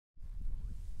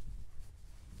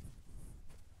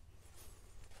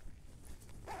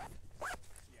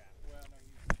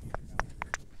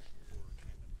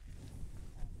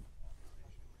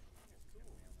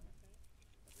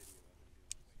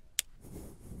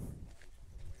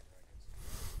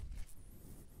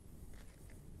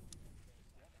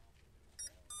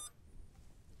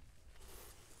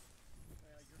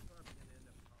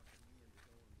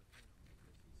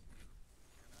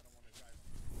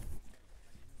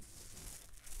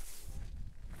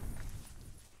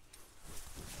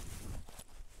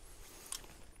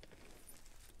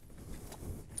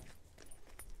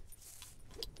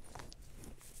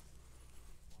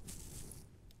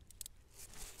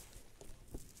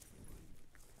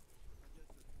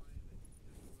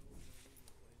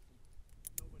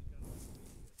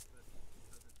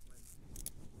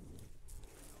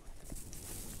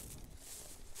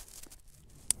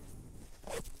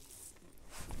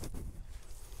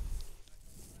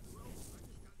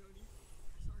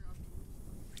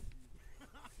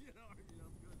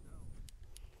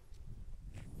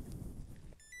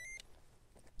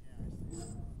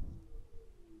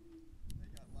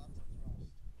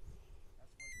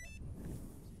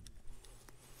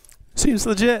Seems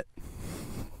legit.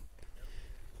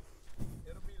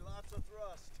 It'll be lots of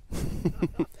thrust.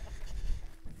 Alrighty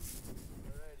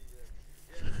then.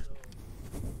 Yeah, so.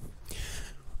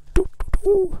 Doo, doo,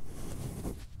 doo.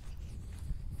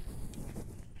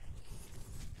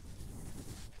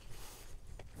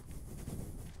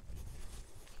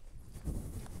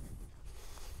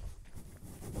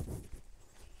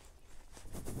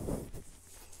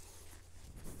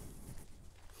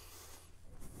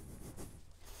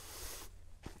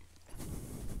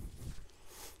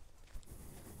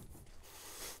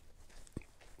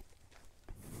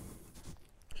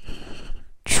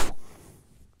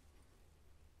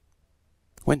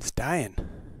 Wind's dying.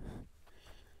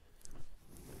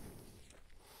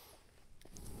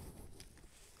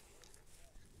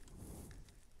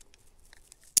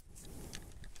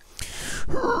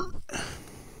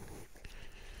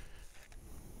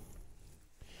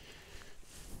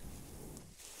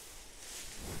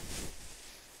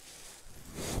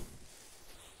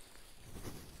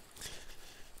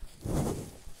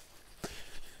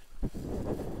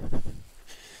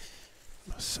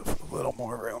 Myself a little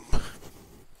more room.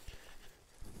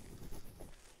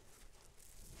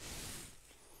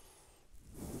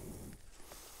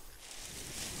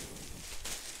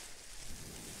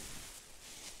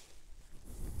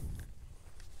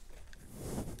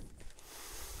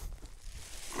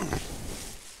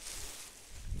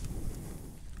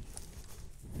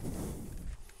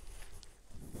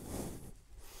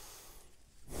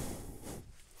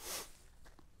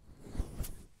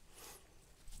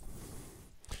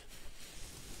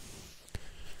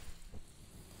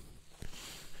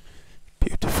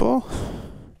 Beautiful.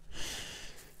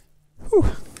 Whew.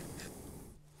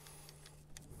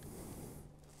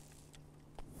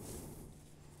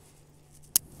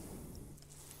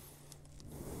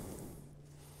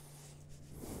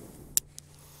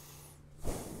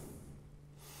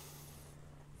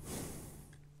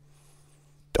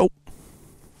 Dope.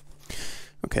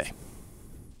 Okay.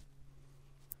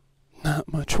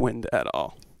 Not much wind at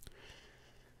all.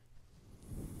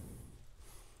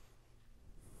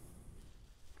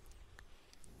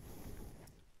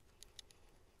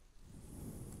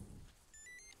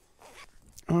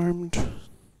 Armed.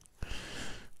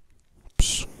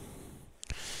 Oops.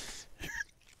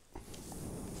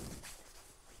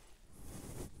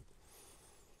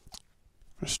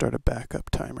 I'll start a backup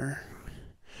timer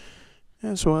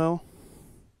as well.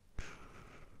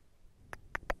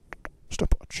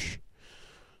 Stopwatch.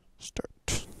 Start.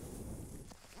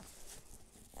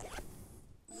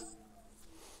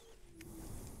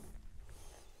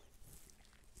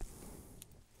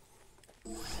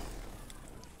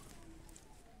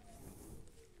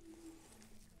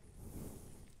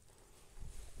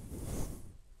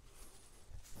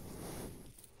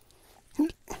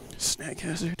 Snag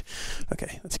hazard.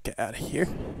 Okay, let's get out of here.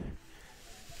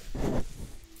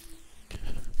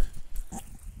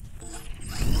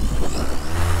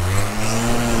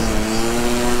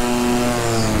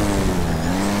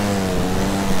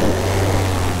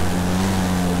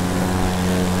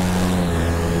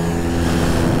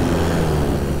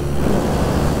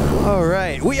 All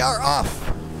right, we are off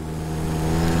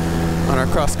on our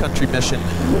cross-country mission.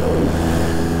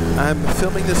 I'm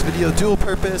filming this video dual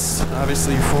purpose,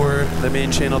 obviously for the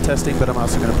main channel testing, but I'm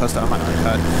also going to post it on my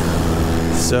Uncut.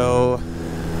 So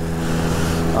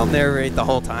I'll narrate the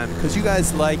whole time because you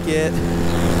guys like it,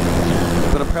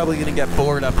 but I'm probably going to get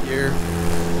bored up here.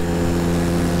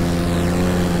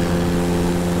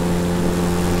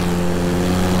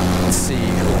 Let's see.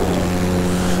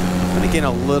 I'm going to gain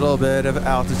a little bit of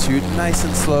altitude nice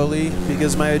and slowly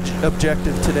because my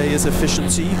objective today is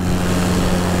efficiency.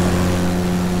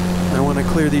 I want to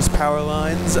clear these power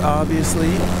lines,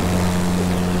 obviously,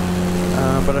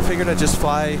 but I figured I'd just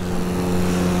fly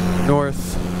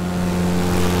north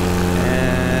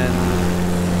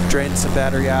and drain some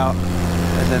battery out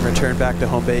and then return back to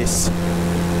home base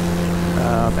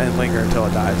and linger until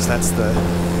it dies. That's the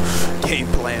game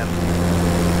plan.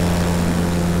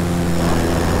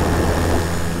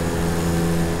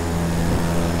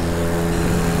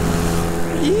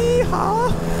 Yeehaw!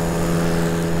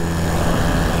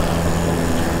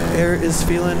 Air is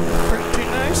feeling pretty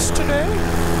nice today.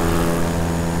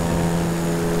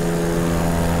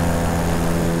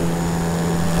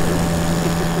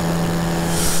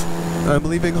 I'm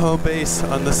leaving home base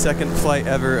on the second flight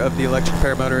ever of the electric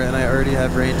paramotor, and I already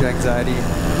have range anxiety.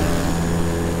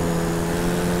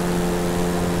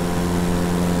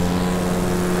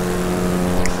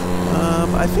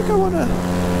 I think I want to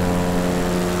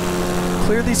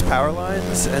clear these power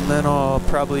lines, and then I'll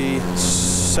probably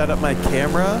set up my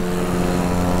camera,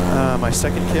 my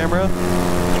second camera,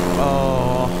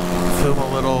 I'll film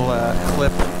a little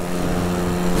clip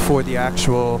for the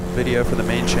actual video for the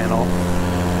main channel,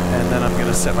 and then I'm going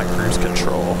to set my cruise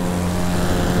control.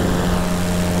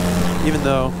 Even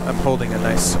though I'm holding a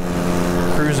nice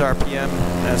cruise RPM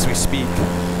as we speak.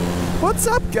 What's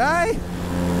up, guy?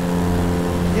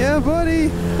 Yeah, buddy.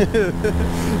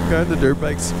 Guy on the dirt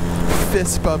bikes,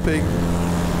 fist bumping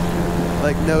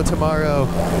like no tomorrow.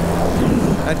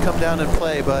 I'd come down and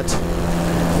play, but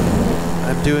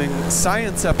I'm doing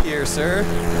science up here, sir.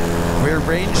 We're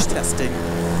range testing.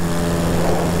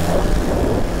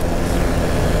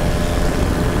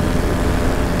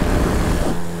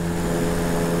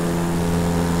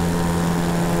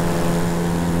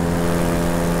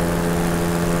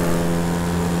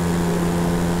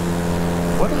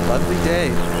 What a lovely day.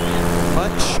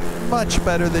 Much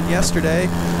better than yesterday,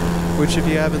 which if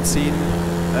you haven't seen,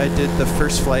 I did the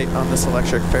first flight on this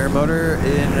electric paramotor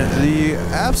in the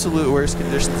absolute worst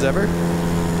conditions ever,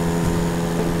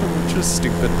 which was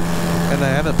stupid. And I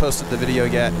haven't posted the video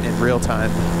yet in real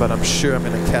time, but I'm sure I'm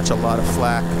going to catch a lot of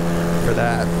flack for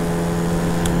that.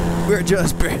 We're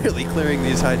just barely clearing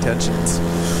these high tensions,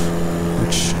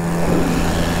 which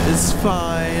is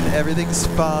fine. Everything's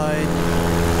fine.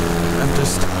 I'm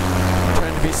just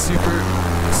trying to be super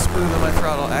smooth on my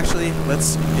throttle. Actually,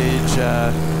 let's engage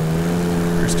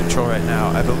cruise control right now.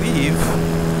 I believe.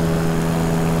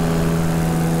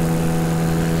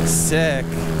 Sick.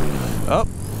 Oh,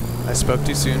 I spoke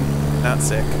too soon. Not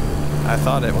sick. I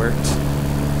thought it worked.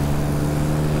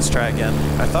 Let's try again.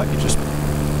 I thought you just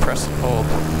press and hold.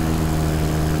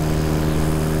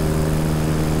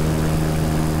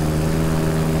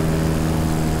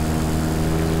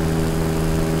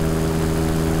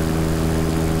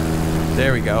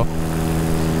 There we go.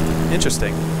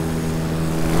 Interesting.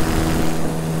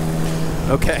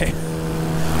 Okay.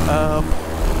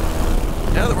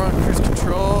 Now that we're on cruise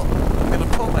control, I'm going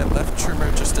to pull my left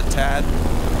trimmer just a tad,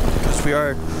 because we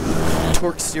are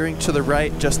torque steering to the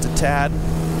right just a tad.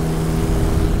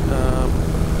 Now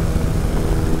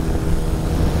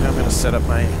I'm going to set up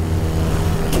my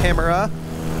camera.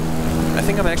 I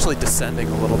think I'm actually descending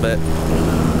a little bit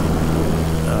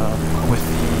with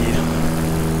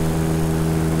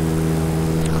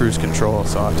the cruise control,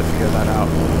 so I'll have to figure that out.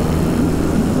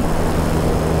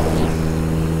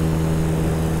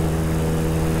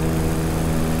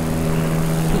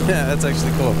 Yeah, that's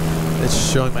actually cool. It's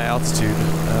showing my altitude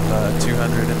of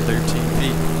 213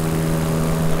 feet.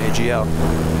 AGL.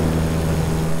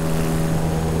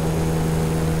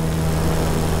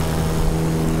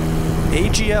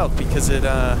 AGL because it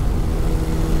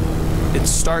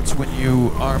starts when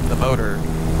you arm the motor.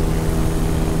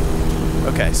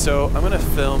 Okay, so I'm going to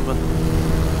film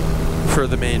for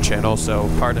the main channel, so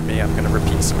pardon me, I'm going to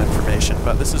repeat some information,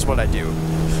 but this is what I do.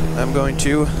 I'm going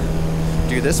to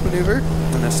do this maneuver,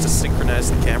 and that's to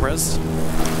synchronize the cameras.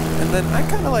 And then I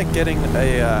kind of like getting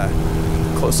a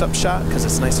close-up shot because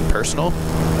it's nice and personal.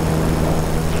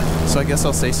 So I guess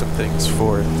I'll say some things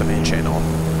for the main channel.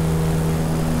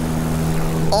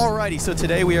 Alrighty, so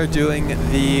today we are doing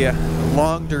the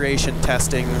long duration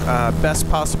testing, best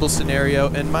possible scenario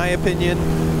in my opinion.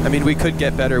 I mean, we could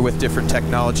get better with different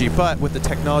technology, but with the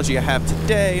technology I have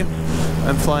today,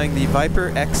 I'm flying the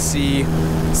Viper XC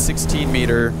 16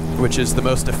 meter, which is the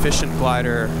most efficient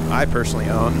glider I personally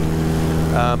own.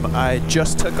 I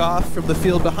just took off from the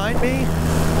field behind me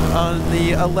on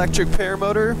the electric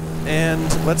paramotor, and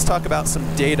let's talk about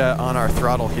some data on our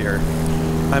throttle here.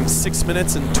 I'm 6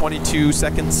 minutes and 22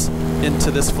 seconds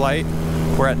into this flight.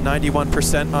 We're at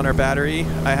 91% on our battery.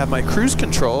 I have my cruise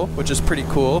control, which is pretty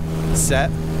cool,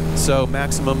 set, so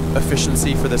maximum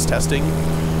efficiency for this testing.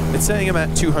 It's saying I'm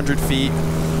at 200 feet.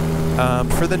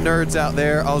 For the nerds out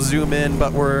there, I'll zoom in,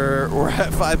 but we're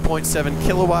at 5.7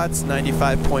 kilowatts,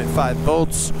 95.5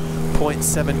 volts,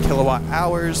 0.7 kilowatt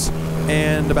hours,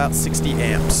 and about 60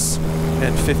 amps,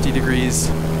 and 50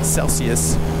 degrees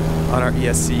Celsius on our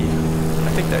ESC.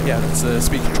 I think that, yeah, that's the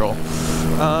speed control.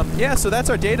 Yeah, so that's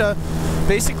our data.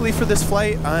 Basically for this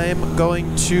flight, I'm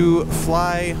going to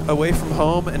fly away from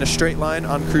home in a straight line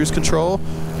on cruise control,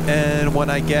 and when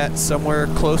I get somewhere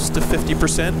close to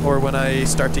 50%, or when I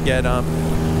start to get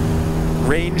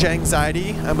range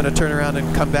anxiety, I'm going to turn around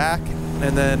and come back,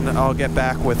 and then I'll get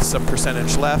back with some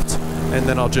percentage left, and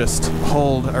then I'll just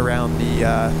hold around the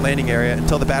landing area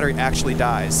until the battery actually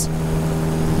dies.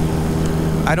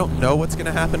 I don't know what's going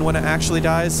to happen when it actually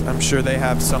dies. I'm sure they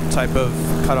have some type of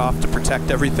cutoff to protect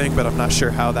everything, but I'm not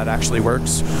sure how that actually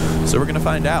works. So we're going to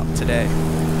find out today.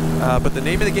 But the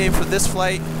name of the game for this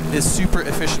flight is super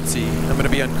efficiency. I'm going to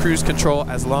be on cruise control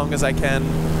as long as I can,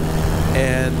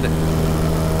 and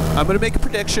I'm going to make a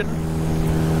prediction.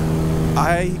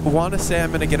 I want to say I'm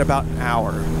going to get about an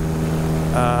hour.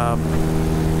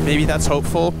 Maybe that's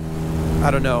hopeful.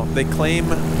 I don't know. They claim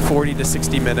 40 to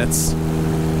 60 minutes.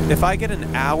 If I get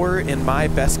an hour in my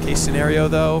best case scenario,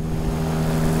 though,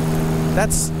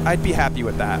 I'd be happy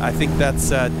with that. I think that's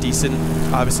decent.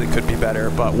 Obviously, it could be better,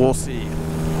 but we'll see.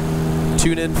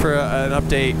 Tune in for an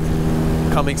update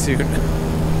coming soon.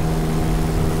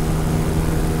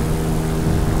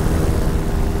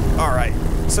 All right,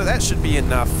 so that should be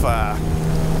enough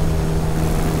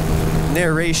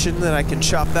narration that I can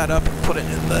chop that up and put it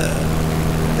in the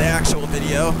actual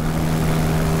video.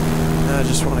 I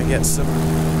just want to get some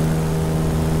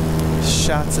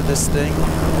shots of this thing.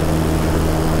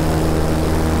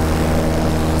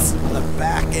 The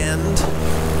back end.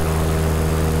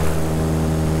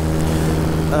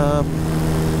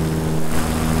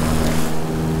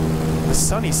 The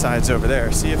sunny side's over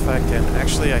there. See if I can.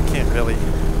 Actually, I can't really.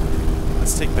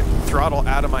 Let's take the throttle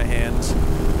out of my hand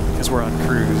because we're on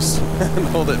cruise and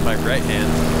hold it in my right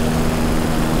hand.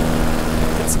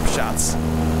 Get some shots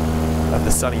of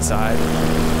the sunny side.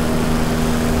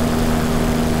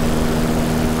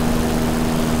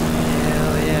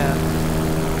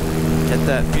 Get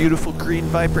that beautiful green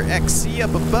Viper XC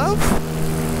up above.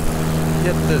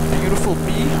 Get the beautiful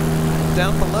B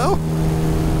down below.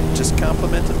 Just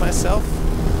complimented myself.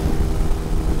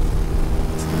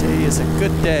 Today is a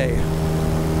good day.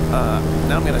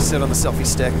 Now I'm going to sit on the selfie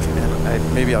stick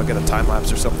and maybe I'll get a time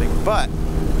lapse or something. But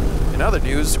in other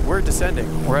news, we're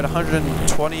descending. We're at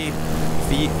 120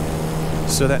 feet.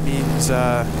 So that means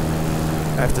I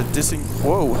have to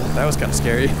whoa, that was kind of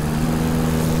scary.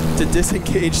 To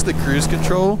disengage the cruise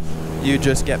control, you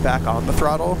just get back on the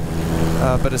throttle.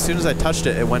 But as soon as I touched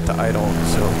it, it went to idle.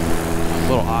 So a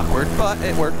little awkward, but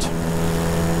it worked.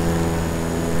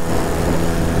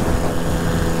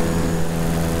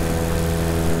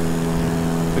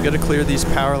 We got to clear these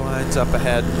power lines up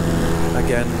ahead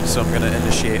again. So I'm going to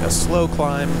initiate a slow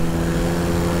climb.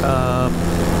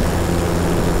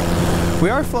 We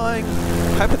are flying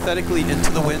hypothetically into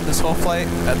the wind this whole flight.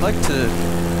 I'd like to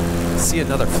see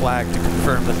another flag to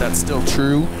confirm that that's still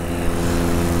true,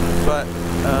 but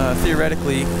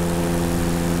theoretically,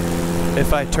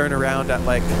 if I turn around at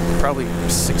like probably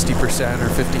 60% or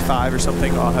 55 or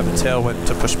something, I'll have a tailwind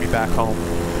to push me back home,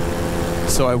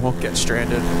 so I won't get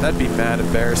stranded. That'd be mad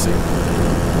embarrassing.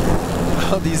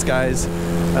 All these guys,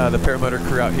 the Paramotor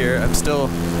crew out here, I'm still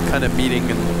kind of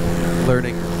meeting and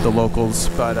learning the locals,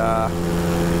 but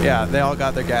yeah, they all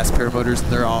got their gas paramotors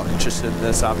and they're all interested in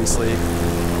this, obviously.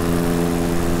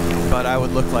 But I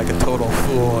would look like a total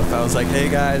fool if I was like, hey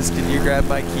guys, can you grab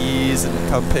my keys and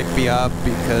come pick me up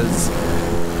because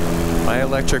my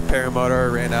electric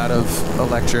paramotor ran out of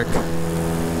electric.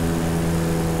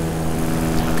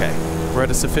 Okay, we're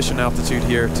at a sufficient altitude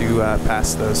here to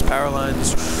pass those power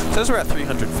lines. It says we're at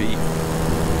 300 feet.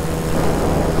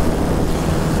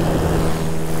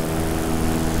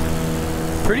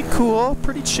 Pretty cool,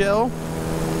 pretty chill.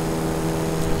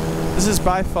 This is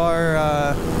by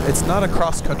far, it's not a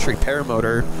cross-country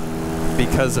paramotor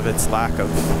because of its lack of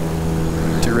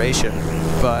duration,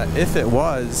 but if it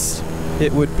was,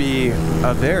 it would be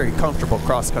a very comfortable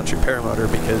cross-country paramotor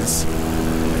because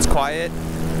it's quiet,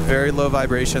 very low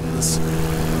vibrations,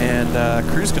 and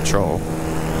cruise control.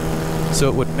 So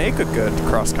it would make a good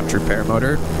cross-country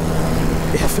paramotor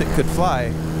if it could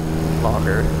fly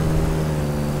longer.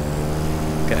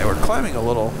 Okay, we're climbing a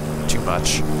little too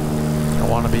much. I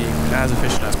want to be as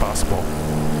efficient as possible.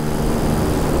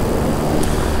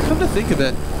 Come to think of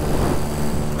it,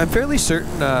 I'm fairly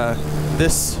certain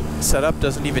this setup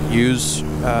doesn't even use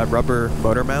rubber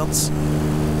motor mounts.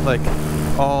 Like,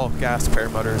 all gas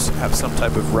paramotors have some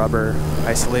type of rubber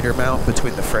isolator mount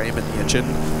between the frame and the engine,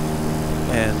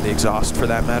 and the exhaust for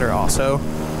that matter also.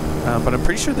 But I'm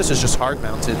pretty sure this is just hard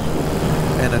mounted,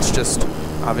 and it's just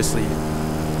obviously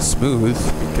smooth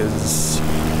because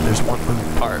there's one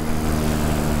moving part.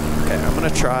 Okay, I'm gonna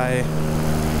try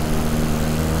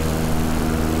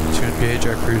to engage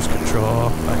our cruise control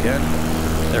again.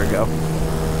 There we go.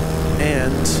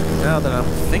 And now that I'm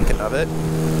thinking of it,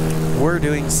 we're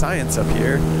doing science up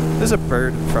here. There's a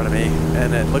bird in front of me,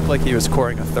 and it looked like he was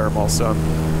coring a thermal, so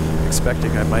I'm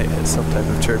expecting I might hit some type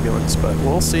of turbulence, but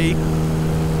we'll see.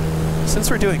 Since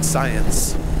we're doing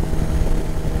science,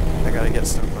 I gotta get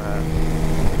some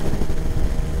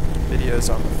videos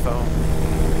on the phone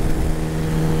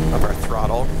of our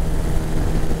throttle.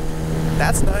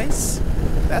 That's nice.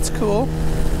 That's cool.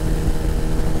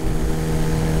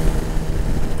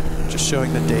 Just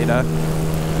showing the data.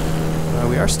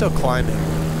 We are still climbing,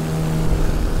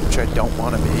 which I don't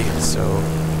want to be, so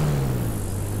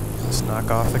let's knock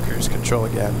off the cruise control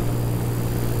again.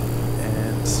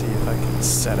 Let's see if I can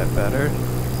set it better.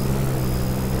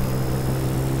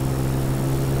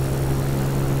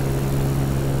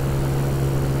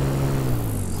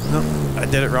 Nope, I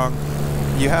did it wrong.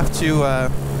 You have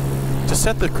to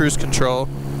set the cruise control,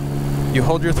 you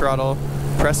hold your throttle,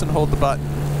 press and hold the button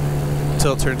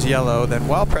until it turns yellow, then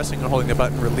while pressing and holding the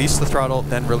button, release the throttle,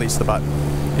 then release the button.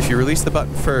 If you release the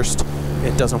button first,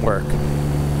 it doesn't work.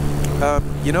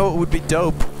 You know what would be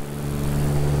dope?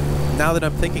 Now that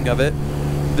I'm thinking of it,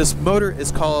 this motor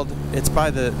is called, it's by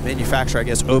the manufacturer, I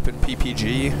guess, Open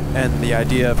PPG, and the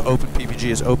idea of Open PPG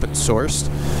is open sourced.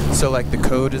 So like the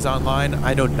code is online.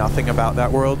 I know nothing about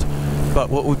that world, but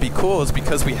what would be cool is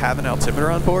because we have an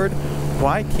altimeter on board,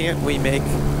 why can't we make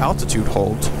altitude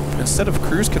hold? Instead of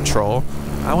cruise control,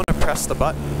 I want to press the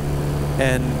button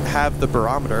and have the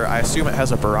barometer, I assume it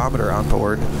has a barometer on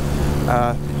board,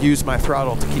 use my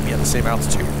throttle to keep me at the same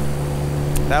altitude.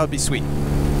 That would be sweet.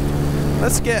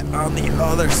 Let's get on the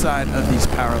other side of these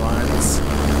power lines.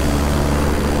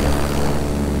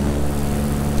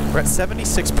 We're at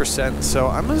 76%, so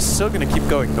I'm still going to keep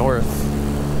going north.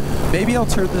 Maybe I'll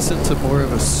turn this into more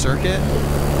of a circuit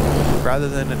rather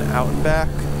than an out and back.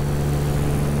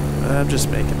 I'm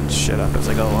just making shit up as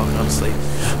I go along, honestly.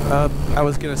 I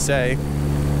was going to say,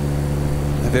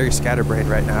 I'm very scatterbrained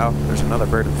right now. There's another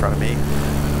bird in front of me.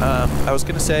 I was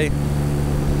going to say,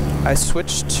 I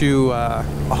switched to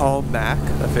all Mac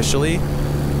officially.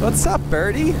 What's up,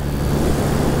 birdie?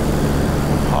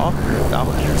 Hawk or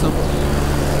falcon or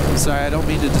something? Sorry, I don't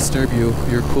mean to disturb you.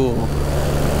 You're cool.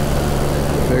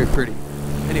 Very pretty.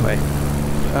 Anyway,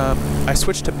 I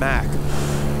switched to Mac.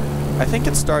 I think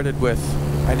it started with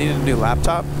I needed a new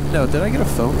laptop. No, did I get a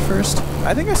phone first?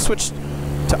 I think I switched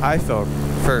to iPhone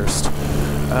first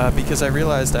because I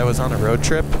realized I was on a road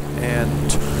trip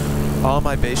and all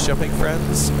my base jumping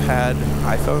friends had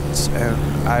iPhones, and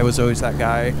I was always that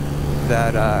guy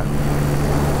that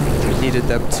needed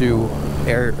them to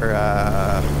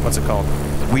what's it called?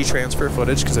 WeTransfer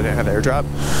footage because I didn't have AirDrop.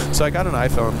 So I got an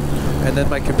iPhone, and then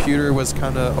my computer was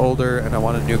kind of older, and I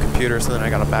wanted a new computer, so then I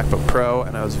got a MacBook Pro,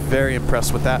 and I was very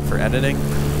impressed with that for editing.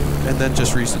 And then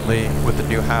just recently, with the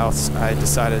new house, I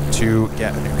decided to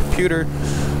get a new computer,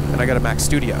 and I got a Mac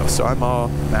Studio. So I'm all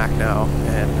Mac now,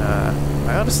 and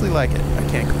I honestly like it. I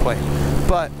can't complain.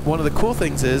 But one of the cool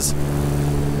things is,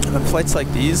 on flights like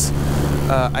these,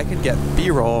 I can get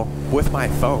B-roll with my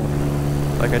phone,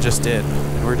 like I just did.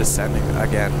 And we're descending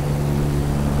again.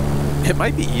 It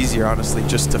might be easier, honestly,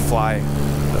 just to fly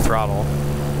the throttle.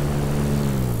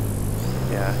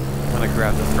 Yeah, I'm gonna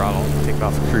grab the throttle and take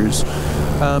off the cruise.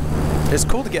 It's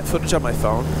cool to get footage on my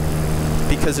phone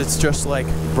because it's just like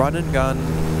run and gun.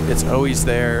 It's always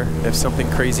there. If something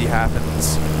crazy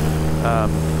happens,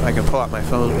 I can pull out my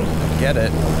phone and get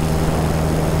it.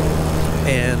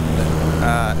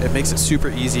 And it makes it super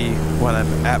easy when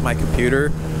I'm at my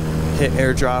computer. Hit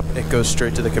AirDrop, it goes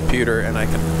straight to the computer, and I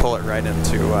can pull it right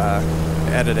into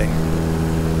editing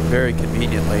very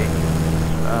conveniently.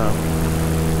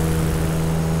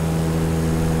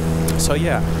 So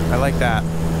yeah, I like that.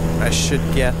 I should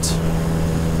get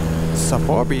some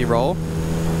more B-roll.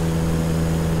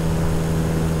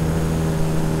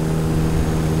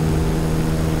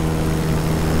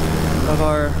 Of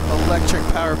our electric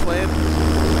power plant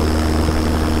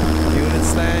doing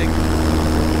its thing.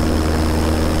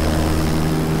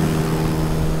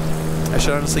 I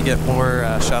should honestly get more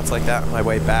shots like that on my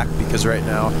way back because right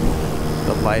now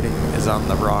the lighting is on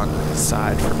the wrong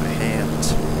side for my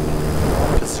hand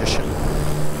position.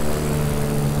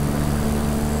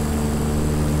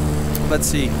 Let's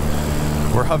see.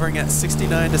 We're hovering at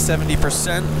 69 to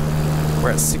 70%.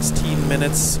 We're at 16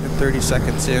 minutes and 30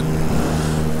 seconds in.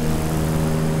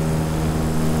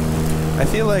 I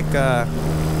feel like I'm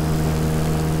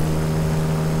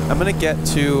gonna get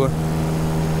to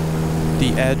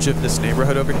the edge of this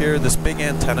neighborhood over here. This big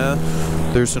antenna,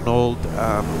 there's an old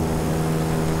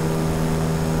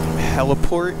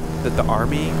heliport that the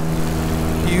Army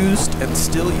used and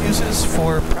still uses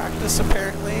for practice,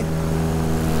 apparently.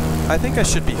 I think I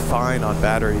should be fine on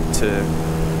battery to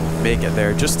make it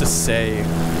there, just to say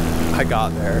I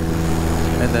got there,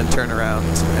 and then turn around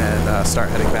and start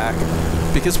heading back.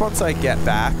 Because once I get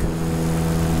back,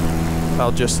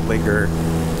 I'll just linger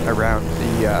around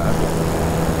the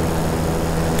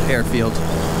airfield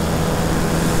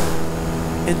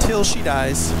until she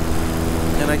dies.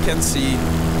 And I can see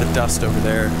the dust over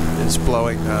there is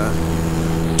blowing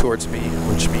towards me,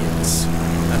 which means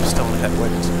I'm still in a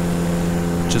headwind,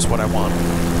 which is what I want.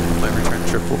 My return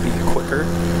trip will be quicker.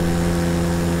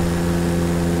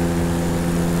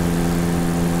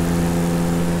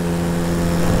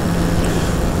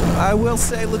 I will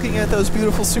say, looking at those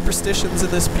beautiful superstitions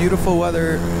in this beautiful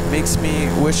weather makes me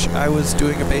wish I was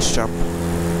doing a base jump.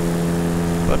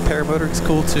 But paramotoring's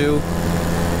cool too.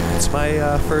 It's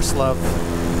my first love.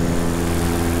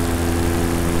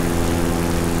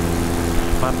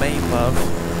 My main love.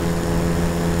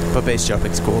 But base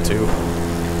jumping's cool too.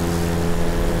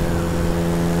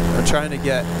 I'm trying to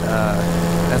get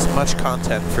as much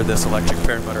content for this electric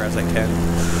paramotor as I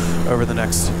can over the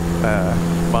next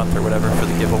month or whatever for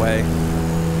the giveaway.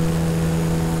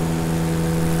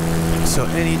 So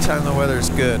anytime the weather's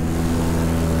good,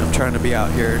 I'm trying to be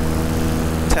out here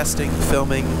testing,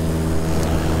 filming,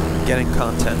 getting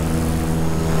content.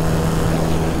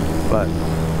 But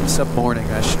some morning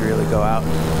I should really go out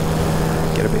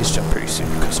and get a base jump pretty soon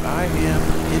because I am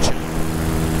itching.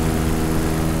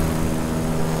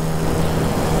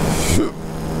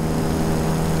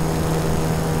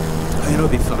 It'll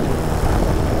be fun.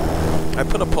 I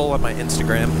put a poll on my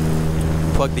Instagram.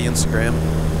 Plug the Instagram.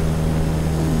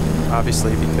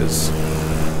 Obviously, because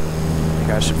you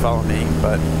guys should follow me,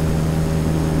 but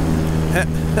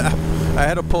I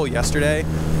had a poll yesterday.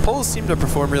 Polls seem to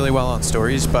perform really well on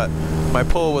stories, but my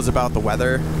poll was about the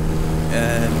weather,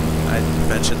 and I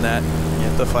mentioned that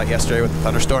the flight yesterday with the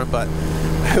thunderstorm, but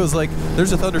I was like,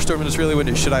 there's a thunderstorm and it's really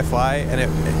windy, should I fly? And it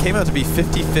came out to be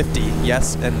 50-50,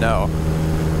 yes and no.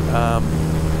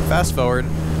 Fast forward,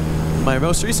 my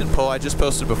most recent poll I just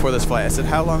posted before this flight, I said,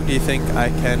 how long do you think I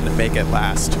can make it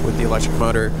last with the electric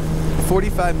motor?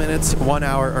 45 minutes, 1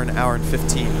 hour, or an hour and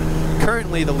 15.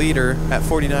 Currently the leader at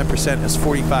 49% is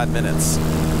 45 minutes.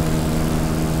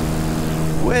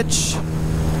 Which,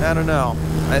 I don't know,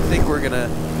 I think we're gonna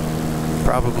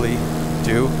probably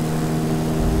do.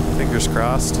 Fingers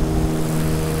crossed.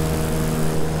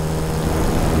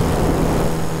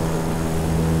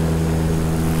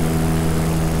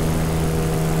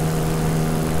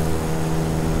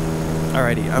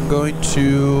 Alrighty, I'm going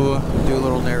to do a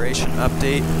little narration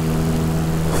update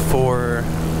for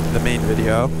the main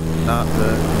video, not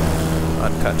the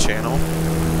Uncut channel.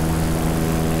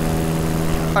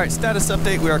 Alright, status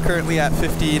update. We are currently at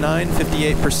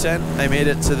 58%. I made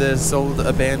it to this old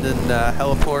abandoned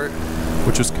heliport,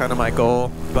 which was kind of my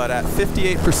goal. But at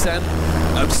 58%,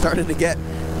 I'm starting to get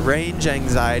range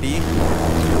anxiety,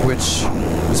 which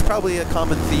is probably a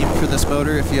common theme for this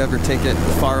motor if you ever take it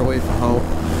far away from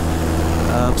home.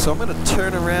 So I'm going to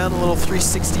turn around a little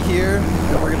 360 here,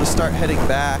 and we're going to start heading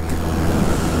back,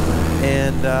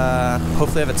 and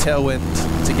hopefully have a tailwind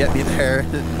to get me there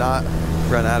and not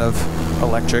run out of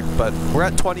electric. But we're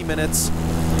at 20 minutes,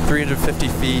 350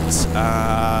 feet,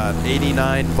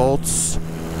 89 volts.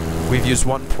 We've used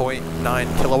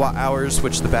 1.9 kilowatt hours,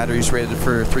 which the battery's rated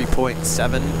for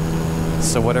 3.7.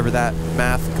 So whatever that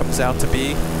math comes out to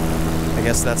be, I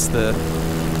guess that's the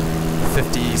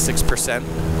 56%.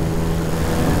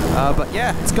 But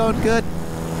yeah, it's going good.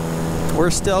 We're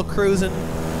still cruising.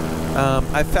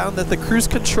 I found that the cruise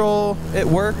control, it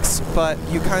works, but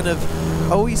you kind of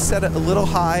always set it a little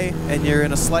high and you're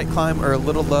in a slight climb, or a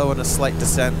little low and a slight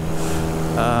descent.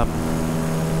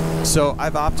 So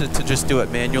I've opted to just do it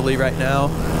manually right now,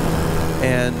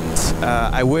 and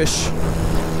I wish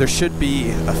there should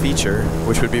be a feature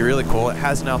which would be really cool. It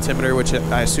has an altimeter, which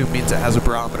I assume means it has a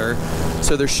barometer,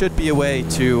 so there should be a way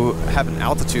to have an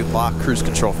altitude lock cruise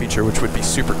control feature, which would be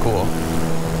super cool.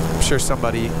 I'm sure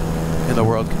somebody in the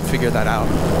world can figure that out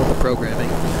with the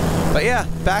programming. But yeah,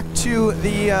 back to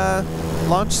the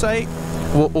launch site.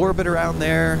 We'll orbit around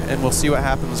there and we'll see what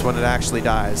happens when it actually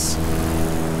dies.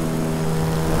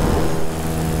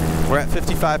 We're at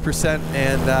 55%,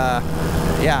 and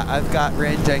yeah, I've got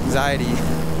range anxiety.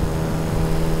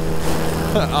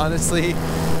 Honestly,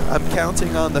 I'm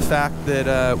counting on the fact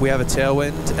that we have a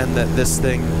tailwind and that this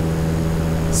thing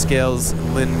scales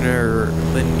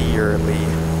linearly.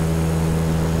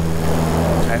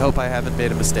 I hope I haven't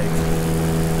made a mistake,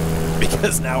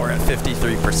 because now we're at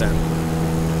 53%.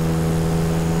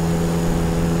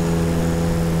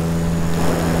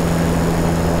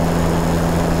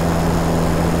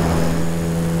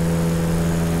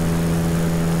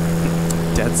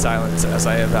 Dead silence as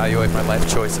I evaluate my life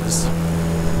choices.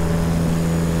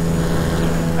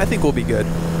 I think we'll be good.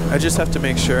 I just have to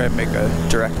make sure I make a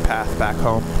direct path back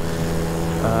home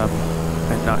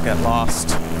and not get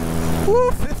lost. Woo,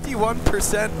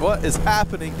 51%. What is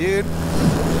happening, dude?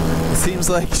 It seems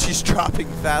like she's dropping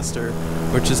faster,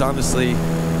 which is honestly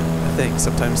a thing.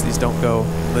 Sometimes these don't go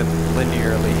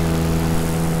linearly.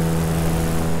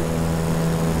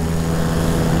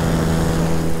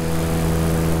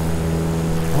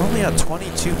 We're only at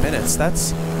 22 minutes.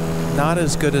 That's not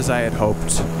as good as I had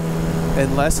hoped.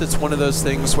 Unless it's one of those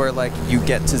things where like you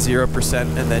get to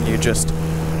 0% and then you just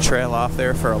trail off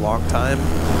there for a long time,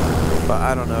 but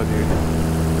I don't know, dude.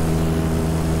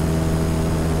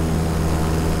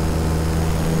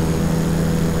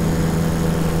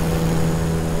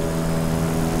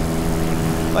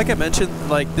 Like I mentioned,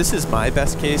 like, this is my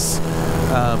best case,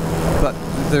 but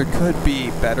there could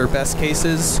be better best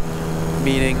cases,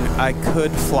 meaning I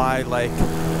could fly like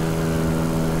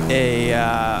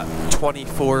a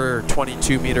 24 or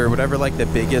 22 meter, whatever like the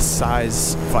biggest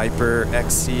size Viper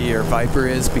XC or Viper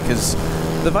is, because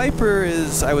the Viper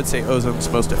is, I would say, Ozone's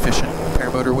most efficient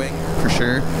paramotor wing for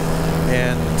sure,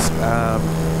 and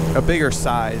a bigger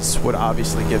size would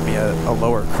obviously give me a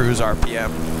lower cruise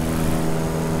RPM.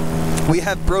 We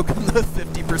have broken the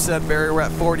 50% barrier. We're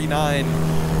at 49.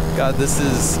 God, this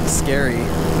is scary.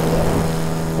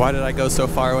 Why did I go so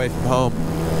far away from home?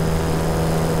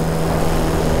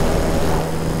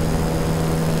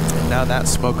 And now that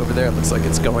smoke over there looks like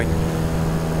it's going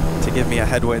to give me a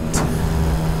headwind.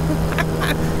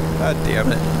 God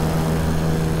damn it.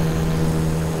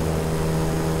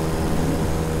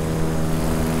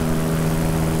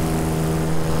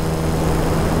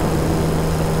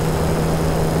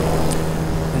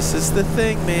 This is the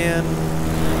thing, man.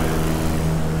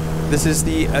 This is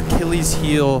the Achilles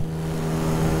heel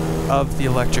of the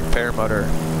electric paramotor.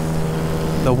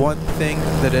 The one thing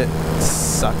that it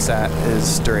sucks at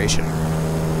is duration.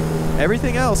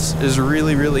 Everything else is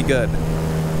really, really good.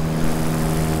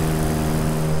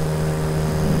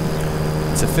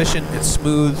 It's efficient, it's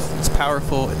smooth, it's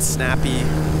powerful, it's snappy,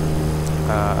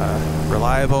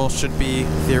 reliable, should be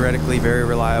theoretically very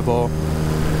reliable.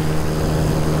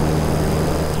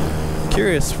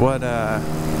 Curious what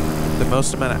the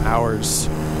most amount of hours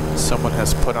someone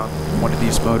has put on one of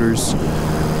these motors.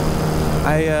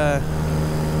 I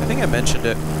think I mentioned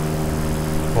it.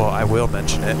 Well, I will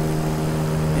mention it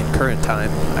in current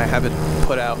time. I haven't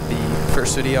put out the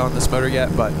first video on this motor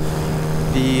yet, but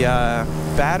the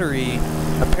battery,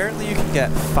 apparently you can get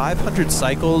 500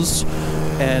 cycles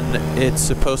and it's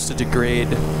supposed to degrade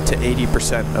to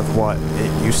 80% of what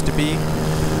it used to be.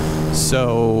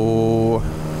 So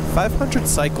 500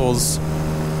 cycles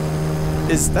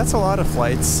that's a lot of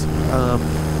flights.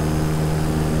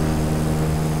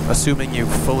 Assuming you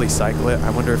fully cycle it. I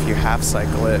wonder if you half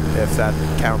cycle it, if that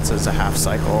counts as a half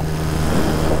cycle.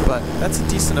 But that's a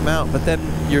decent amount. But then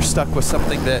you're stuck with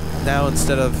something that now,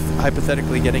 instead of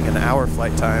hypothetically getting an hour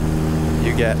flight time,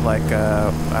 you get like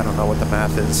I don't know what the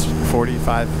math is,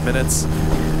 45 minutes.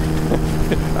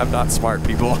 I'm not smart,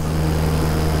 people.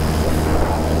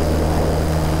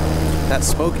 That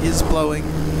smoke is blowing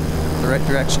the right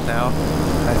direction now.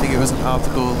 I think it was an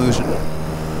optical illusion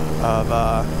of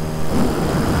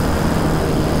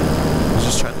it was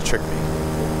just trying to trick me.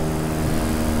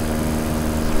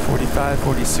 45,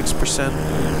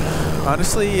 46%.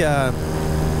 Honestly,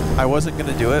 I wasn't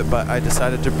gonna do it, but I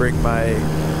decided to bring my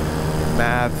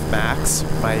Mav Max,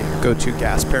 my go-to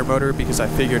gas paramotor, because I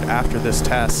figured after this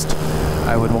test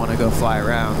I would want to go fly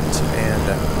around,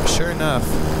 and sure enough,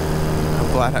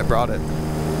 I'm glad I brought it.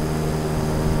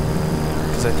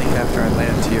 I think after I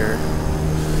land here,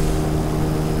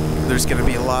 there's going to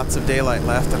be lots of daylight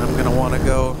left, and I'm going to want to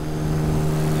go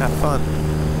have fun.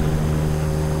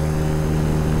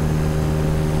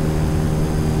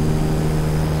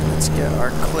 Let's get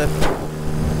our clip of...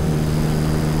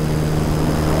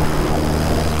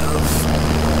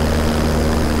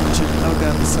 Oh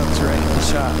god, the sun's right in the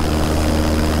shot.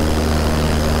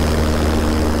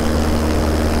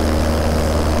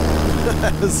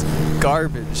 That was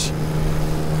garbage.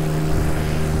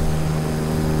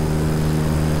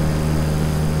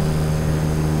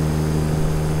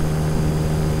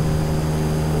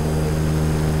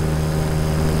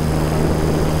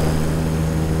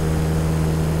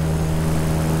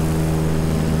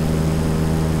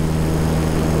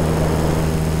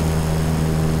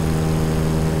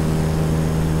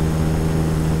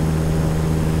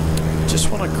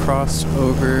 Cross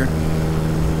over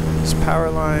these power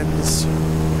lines,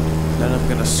 then I'm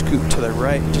gonna scoot to the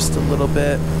right just a little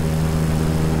bit.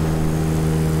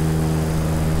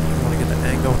 I want to get the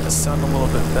angle with the sun a little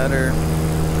bit better,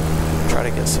 try to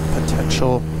get some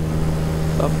potential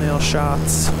thumbnail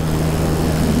shots.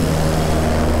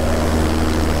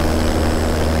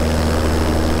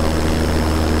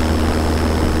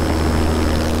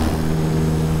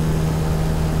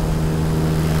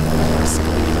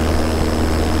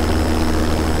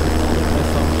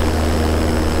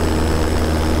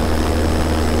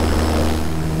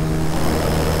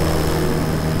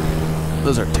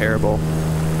 Those are terrible.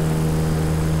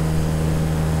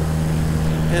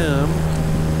 I'm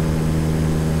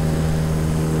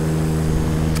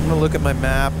gonna look at my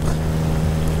map,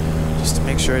 just just to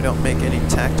make sure I don't make any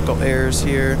tactical errors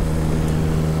here.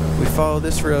 We follow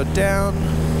this road down,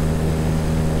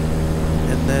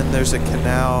 and then there's a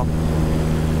canal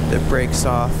that breaks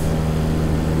off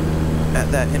at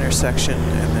that intersection,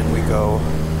 and then we go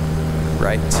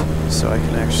right. So I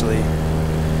can actually,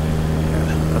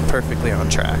 yeah, I'm perfectly on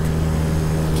track.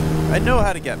 I know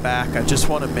how to get back. I just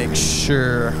want to make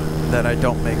sure that I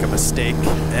don't make a mistake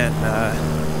and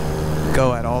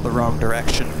go at all the wrong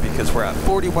direction, because we're at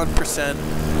 41%,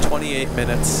 28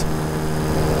 minutes,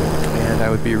 and I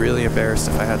would be really embarrassed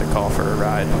if I had to call for a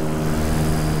ride.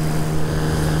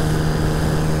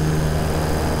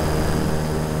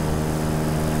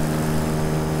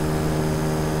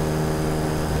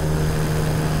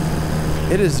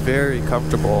 It is very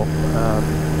comfortable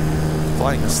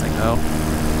flying this thing though.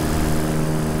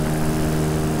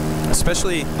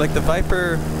 Especially like the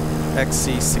Viper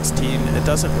XC16, it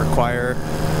doesn't require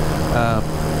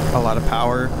a lot of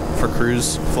power for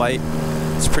cruise flight.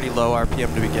 It's pretty low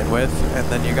RPM to begin with, and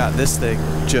then you got this thing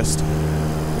just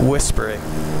whispering.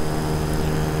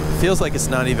 Feels like it's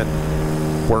not even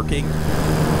working.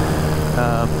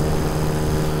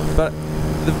 But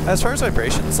as far as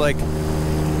vibrations, like,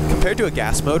 compared to a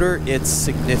gas motor, it's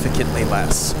significantly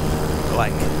less.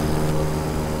 Like,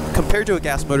 compared to a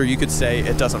gas motor, you could say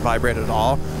it doesn't vibrate at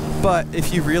all. But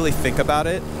if you really think about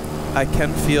it, I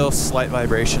can feel slight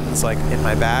vibrations like in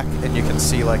my back, and you can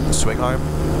see like the swing arm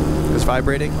is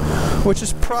vibrating, which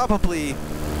is probably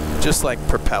just like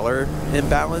propeller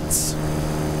imbalance.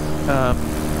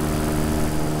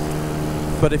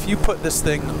 But if you put this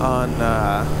thing on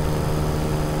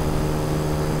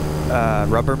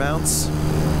rubber mounts,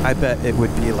 I bet it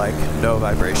would be like no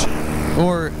vibration.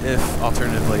 Or if,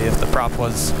 alternatively, if the prop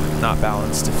was not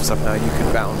balanced, if somehow you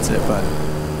could balance it, but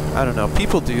I don't know.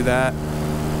 People do that,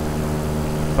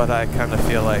 but I kind of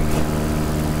feel like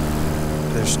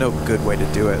there's no good way to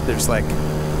do it. There's like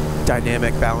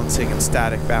dynamic balancing and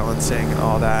static balancing and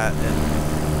all that,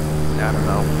 and I don't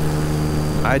know.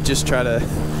 I just try to,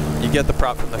 you get the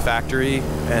prop from the factory,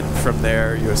 and from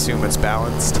there you assume it's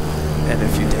balanced, and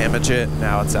if you damage it,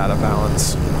 now it's out of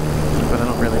balance. But I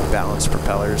don't really balance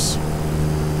propellers.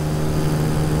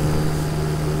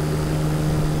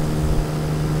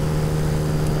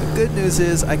 The good news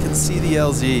is I can see the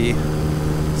LZ,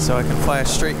 so I can fly a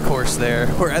straight course there.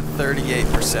 We're at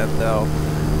 38% though.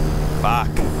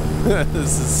 Fuck.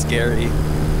 This is scary.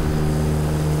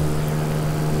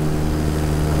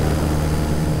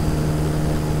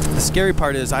 The scary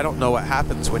part is I don't know what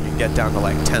happens when you get down to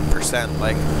like 10%.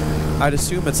 Like, I'd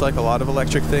assume it's like a lot of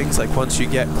electric things, like once you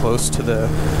get close to the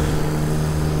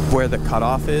where the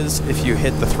cutoff is, if you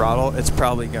hit the throttle, it's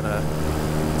probably gonna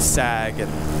sag and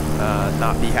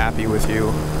not be happy with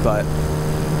you, but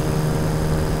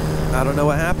I don't know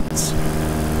what happens.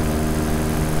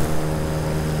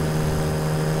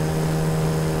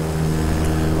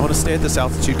 I want to stay at this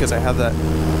altitude because I have that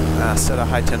set of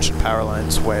high tension power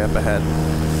lines way up ahead.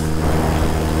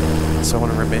 So I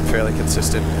want to remain fairly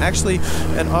consistent. Actually,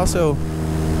 and also,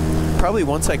 probably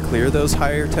once I clear those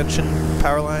higher tension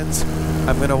power lines,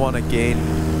 I'm going to want to gain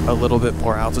a little bit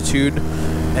more altitude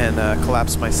and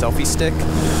collapse my selfie stick,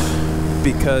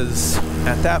 because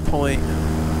at that point,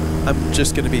 I'm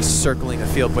just going to be circling a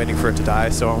field waiting for it to die,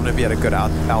 so I want to be at a good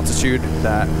altitude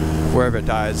that wherever it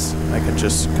dies, I can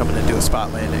just come in and do a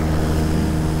spot landing.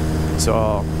 So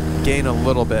I'll gain a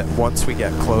little bit once we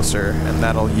get closer, and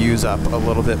that'll use up a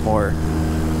little bit more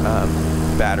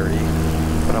battery,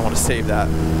 but I want to save that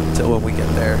till when we get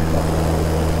there.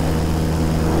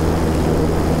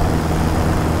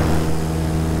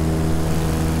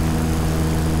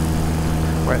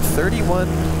 We're at 31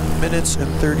 minutes and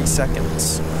 30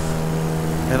 seconds,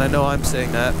 and I know I'm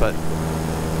saying that, but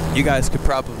you guys could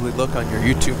probably look on your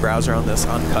YouTube browser on this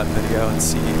Uncut video and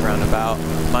see roundabout,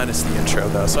 minus the intro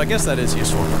though, so I guess that is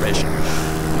useful information.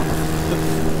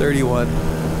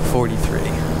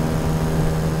 31:43.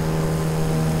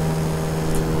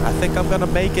 I think I'm gonna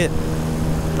make it.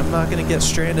 I'm not gonna get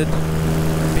stranded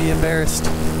and be embarrassed.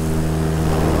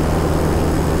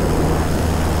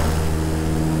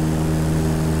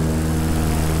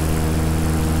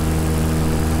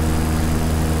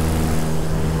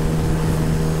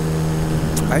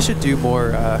 I should do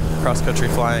more cross-country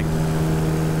flying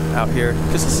out here,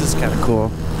 because this is kind of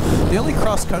cool. The only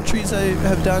cross-countries I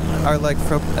have done are like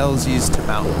from LZs to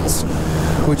mountains,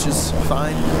 which is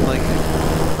fine. Like,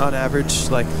 on average,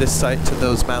 like this site to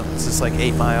those mountains is like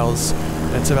 8 miles.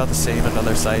 It's about the same at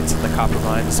other sites, and the copper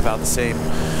mine is about the same.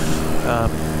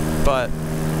 But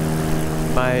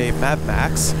my Mad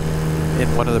Max,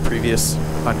 in one of the previous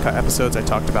Uncut episodes, I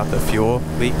talked about the fuel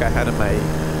leak I had in my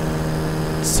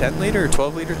 10 liter or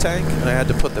 12 liter tank, and I had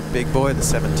to put the big boy, the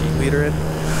 17 liter in.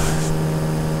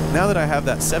 Now that I have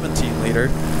that 17 liter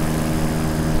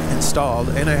installed,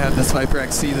 and I have this Viper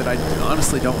XC that I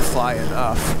honestly don't fly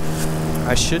enough,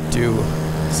 I should do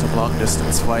some long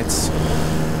distance flights.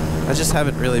 I just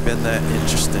haven't really been that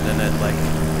interested in it. Like,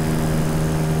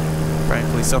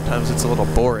 frankly, sometimes it's a little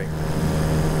boring.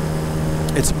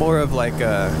 It's more of like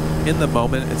in the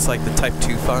moment, it's like the Type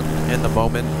 2 fun. In the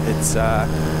moment, it's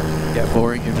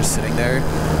boring, you're just sitting there.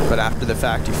 But after the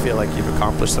fact, you feel like you've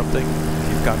accomplished something.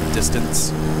 You've gone the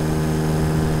distance.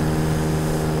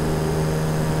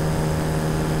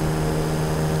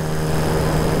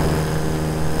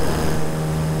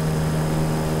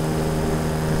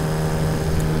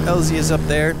 LZ is up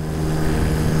there.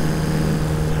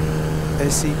 I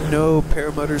see no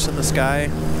paramotors in the sky.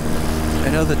 I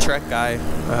know the Trek guy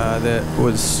that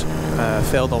was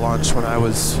failed to launch when I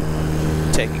was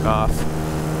taking off.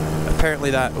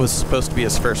 Apparently that was supposed to be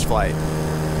his first flight.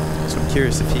 So I'm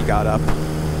curious if he got up.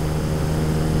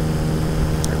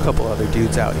 There are a couple other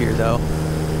dudes out here though.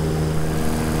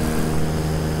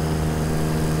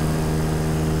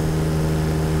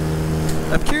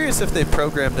 I'm curious if they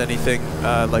programmed anything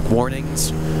like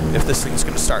warnings, if this thing's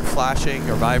going to start flashing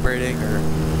or vibrating or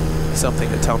something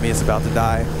to tell me it's about to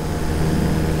die.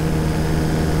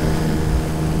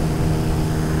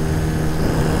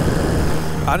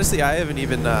 Honestly, I haven't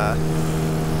even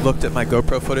looked at my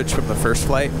GoPro footage from the first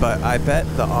flight, but I bet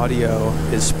the audio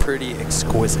is pretty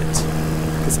exquisite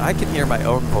because I can hear my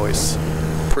own voice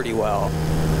pretty well.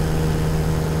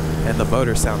 And the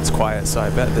motor sounds quiet, so I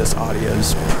bet this audio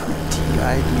is pretty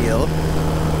ideal.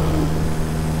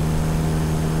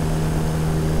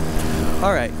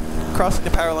 Alright, crossing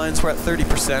the power lines, we're at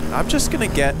 30%. I'm just going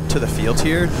to get to the field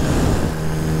here.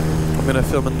 I'm going to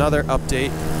film another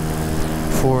update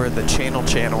for the channel.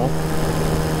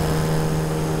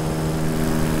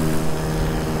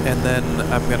 And then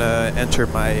I'm going to enter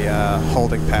my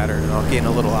holding pattern, and I'll gain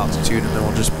a little altitude, and then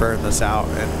we'll just burn this out.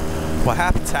 And what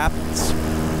happens, happens.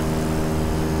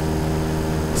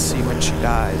 See when she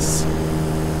dies.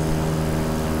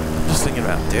 I'm just thinking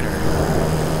about dinner.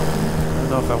 I don't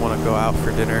know if I want to go out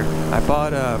for dinner. I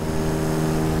bought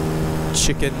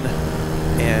chicken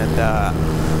and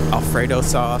Alfredo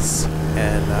sauce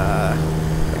and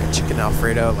like a chicken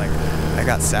Alfredo. Like, I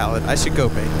got salad. I should go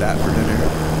make that for dinner.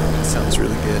 That sounds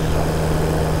really good.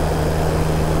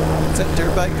 Is that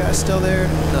dirt bike guy still there?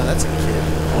 No, that's a kid.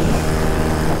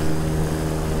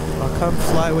 I'll come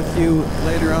fly with you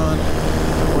later on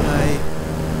when I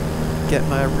get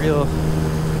my real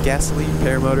gasoline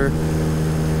paramotor.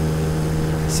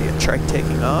 I see a trike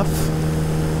taking off.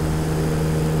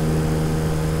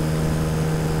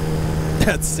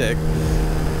 That's sick.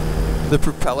 The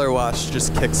propeller wash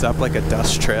just kicks up like a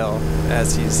dust trail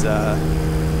as he's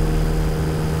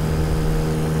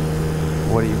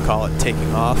what do you call it?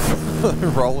 Taking off.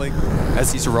 Rolling.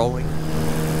 As he's rolling.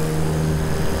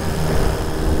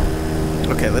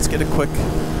 Okay, let's get a quick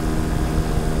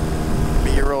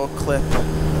B-roll clip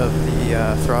of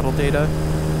the throttle data.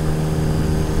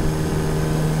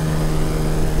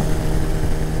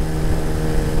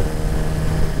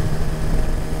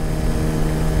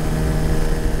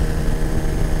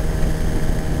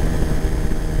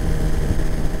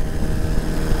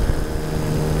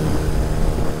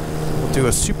 We'll do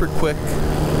a super quick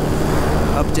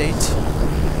update.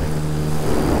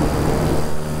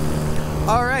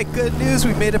 Alright, good news,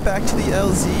 we made it back to the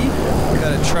LZ. We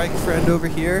got a trike friend over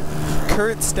here.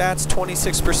 Current stats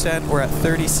 26%, we're at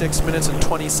 36 minutes and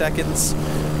 20 seconds.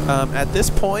 At this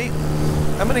point,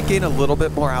 I'm going to gain a little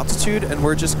bit more altitude and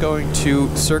we're just going to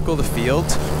circle the field.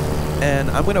 And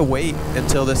I'm going to wait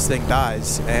until this thing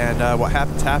dies. And what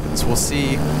happens, happens. We'll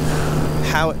see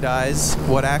how it dies,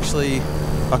 what actually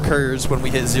occurs when we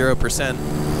hit 0%.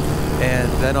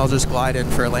 And then I'll just glide in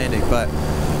for a landing. But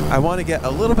I want to get a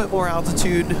little bit more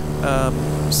altitude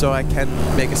so I can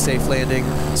make a safe landing.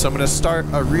 So I'm going to start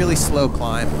a really slow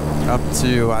climb up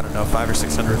to, I don't know, 500 or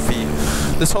 600 feet.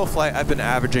 This whole flight I've been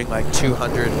averaging like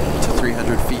 200 to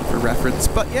 300 feet for reference.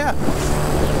 But yeah,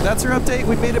 that's our update.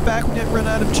 We made it back. We didn't run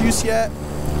out of juice yet.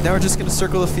 Now we're just going to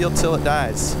circle the field till it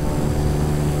dies.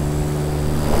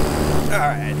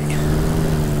 Alrighty.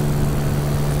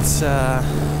 It's,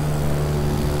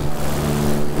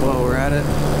 while we're at it,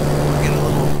 get a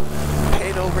little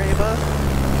panorama.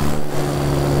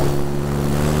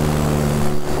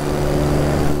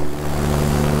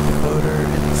 Motor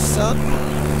in the sun.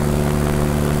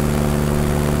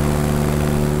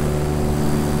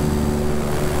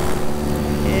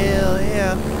 Hell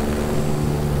yeah.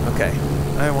 Okay,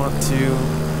 I want to,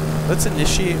 let's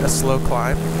initiate a slow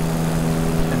climb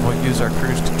and and we'll use our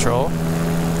cruise control.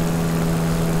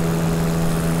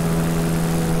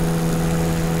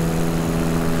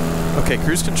 Okay,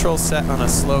 cruise control set on a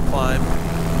slow climb,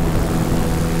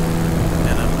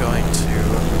 and I'm going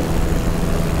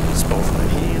to use both my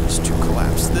hands to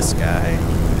collapse this guy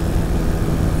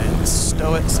and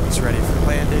stow it so it's ready for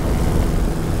landing.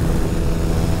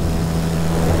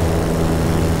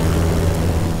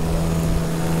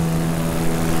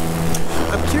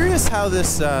 I'm curious how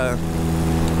this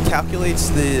calculates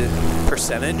the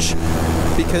percentage,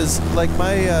 because like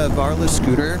my Varla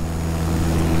scooter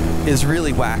is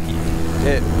really wacky.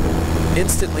 It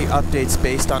instantly updates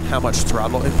based on how much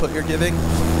throttle input you're giving.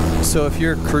 So if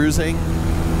you're cruising,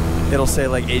 it'll say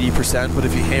like 80%, but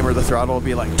if you hammer the throttle, it'll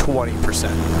be like 20%.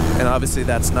 And obviously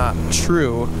that's not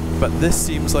true, but this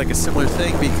seems like a similar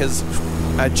thing because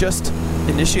I just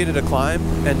initiated a climb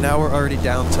and now we're already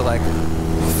down to like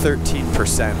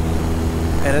 13%.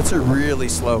 And it's a really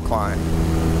slow climb.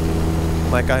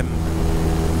 Like I'm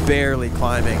barely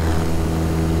climbing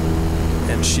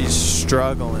and she's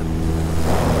struggling,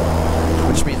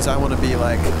 which means I want to be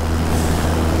like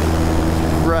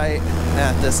right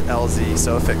at this LZ,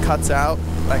 so if it cuts out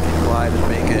I can glide and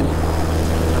make it.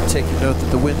 I'm taking note that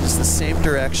the wind is the same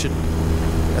direction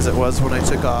as it was when I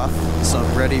took off, so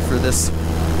I'm ready for this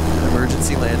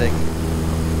emergency landing.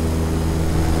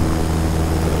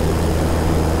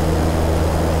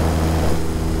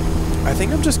 I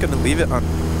think I'm just going to leave it on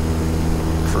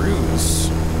cruise.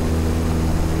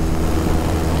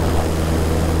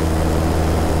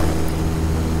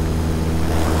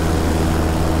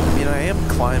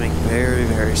 Climbing very,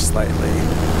 very slightly,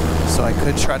 so I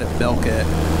could try to milk it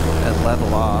and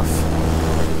level off.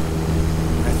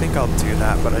 I think I'll do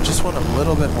that, but I just want a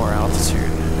little bit more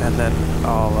altitude, and then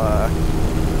I'll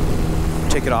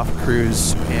take it off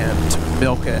cruise and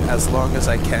milk it as long as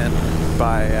I can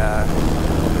by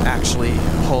actually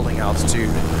holding altitude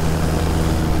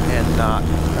and not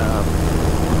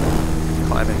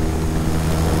climbing.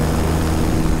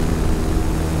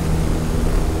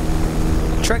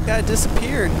 Truck guy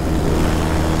disappeared.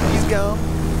 He's gone.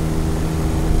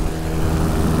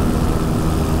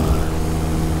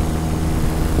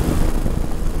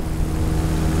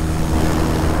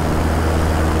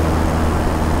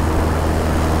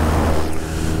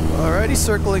 Alrighty,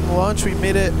 circling launch. We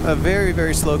made it a very,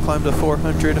 very slow climb to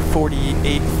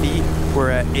 448 feet. We're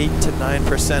at 8 to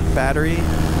 9% battery.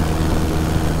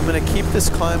 I'm going to keep this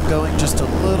climb going just a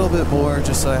little bit more,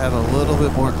 just so I have a little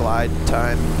bit more glide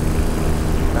time.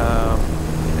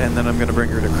 And then I'm going to bring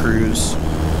her to cruise,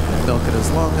 milk it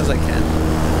as long as I can.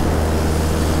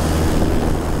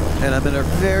 And I'm in a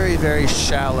very, very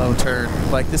shallow turn.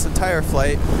 Like this entire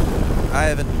flight, I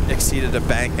haven't exceeded a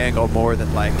bank angle more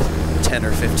than like 10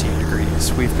 or 15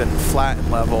 degrees. We've been flat and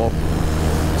level,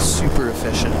 super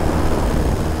efficient.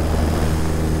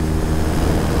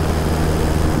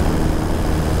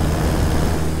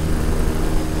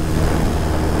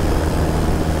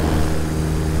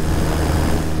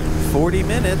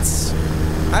 Minutes.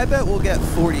 I bet we'll get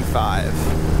 45.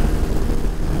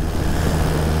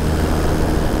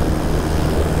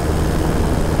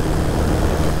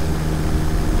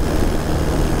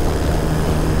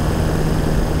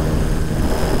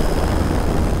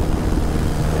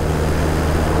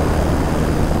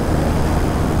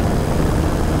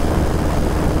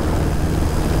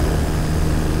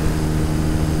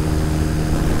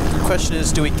 The question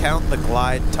is, do we count the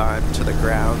glide time to the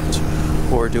ground,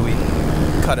 or do we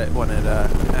cut it when it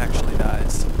actually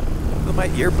dies? Well, my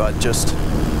earbud just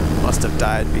must have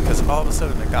died because all of a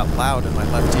sudden it got loud in my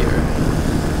left ear.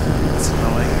 It's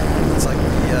annoying. It's like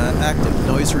the active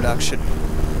noise reduction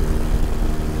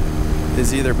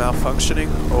is either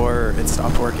malfunctioning or it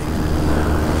stopped working.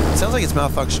 It sounds like it's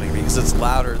malfunctioning because it's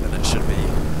louder than it should be.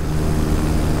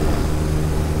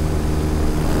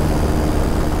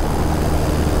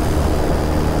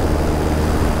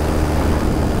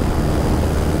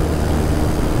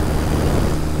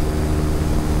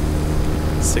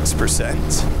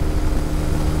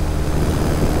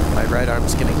 My right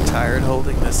arm's getting tired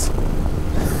holding this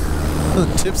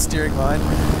tip steering line.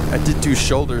 I did do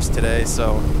shoulders today,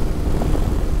 so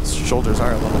shoulders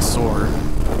are a little sore.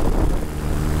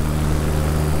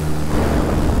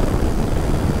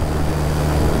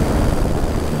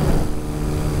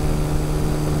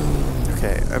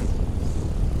 Okay, I'm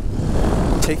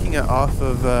taking it off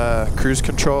of cruise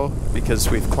control because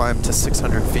we've climbed to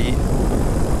 600 feet.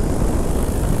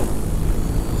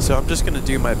 So I'm just going to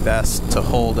do my best to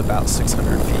hold about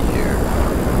 600 feet here.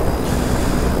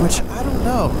 Which, I don't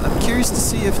know. I'm curious to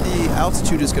see if the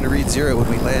altitude is going to read 0 when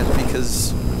we land,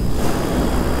 because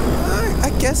I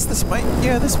guess this might,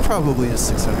 yeah, this probably is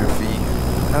 600 feet.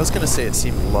 I was gonna say it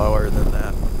seemed lower than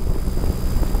that.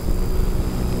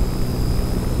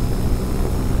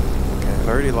 Okay, I've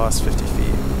already lost 50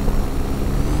 feet.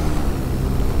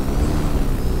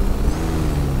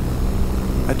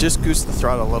 I just goosed the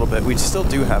throttle a little bit. We still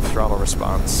do have throttle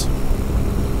response,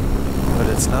 but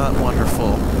it's not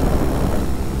wonderful.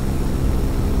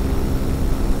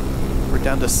 We're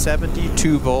down to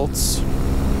 72 volts.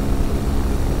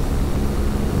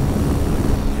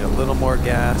 Need a little more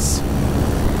gas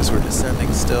because we're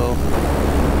descending still.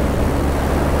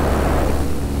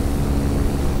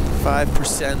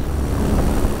 5%.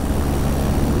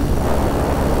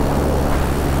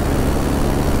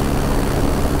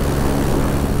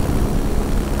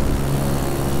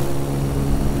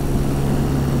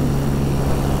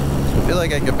 I feel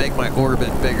like I could make my orbit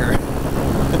bigger.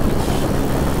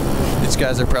 These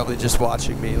guys are probably just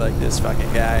watching me like this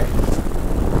fucking guy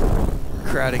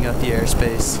crowding out the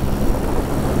airspace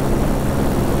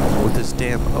with his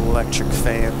damn electric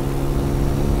fan.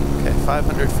 Okay,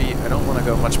 500 feet. I don't want to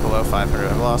go much below 500.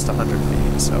 I've lost 100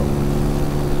 feet, so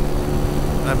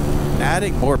I'm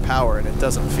adding more power and it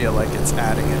doesn't feel like it's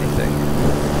adding anything.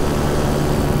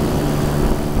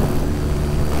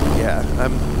 Yeah,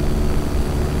 I'm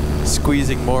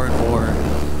squeezing more and more.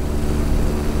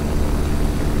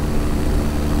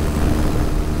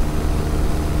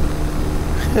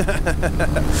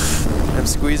 I'm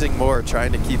squeezing more,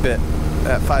 trying to keep it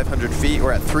at 500 feet.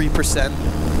 We're at 3%.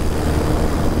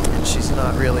 And she's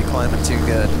not really climbing too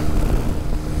good.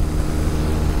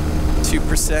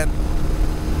 2%.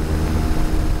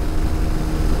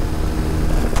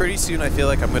 Pretty soon I feel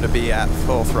like I'm going to be at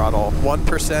full throttle.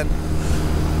 1%.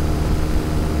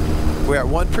 We're at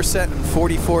 1% in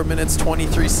 44 minutes,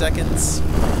 23 seconds.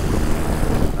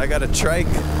 I got a trike.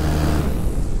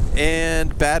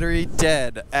 And battery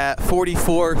dead at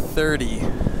 44:30.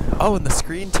 Oh, and the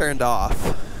screen turned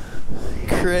off.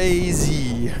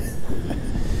 Crazy.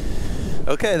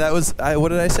 Okay, that was, what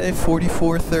did I say,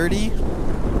 44:30?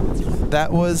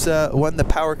 That was when the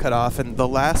power cut off, and the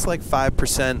last like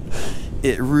 5%,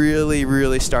 it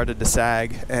really started to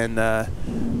sag and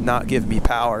not give me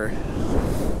power.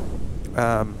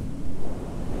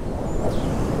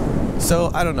 So,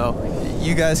 I don't know.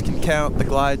 You guys can count the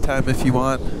glide time if you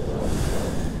want.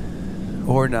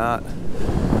 Or not.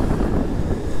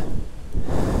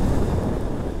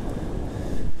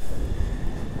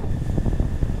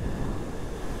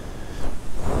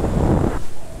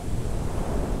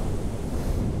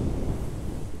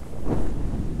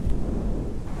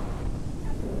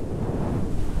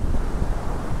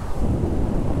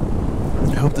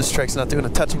 I hope this trike's not doing a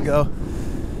touch and go.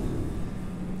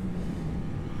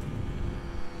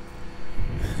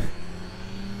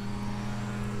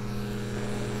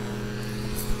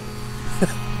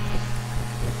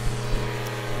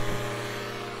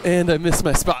 And I missed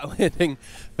my spot landing,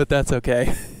 but that's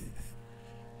okay.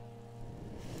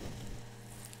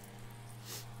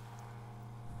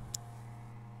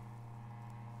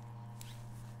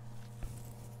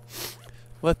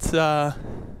 Let's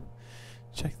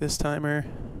check this timer.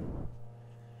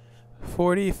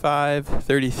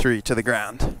 45:33 to the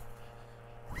ground.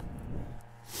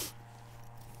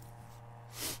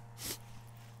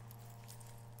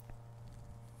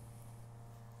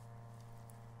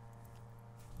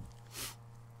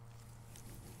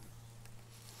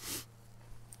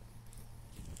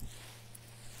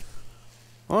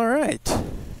 All right,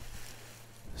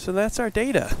 so that's our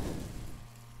data.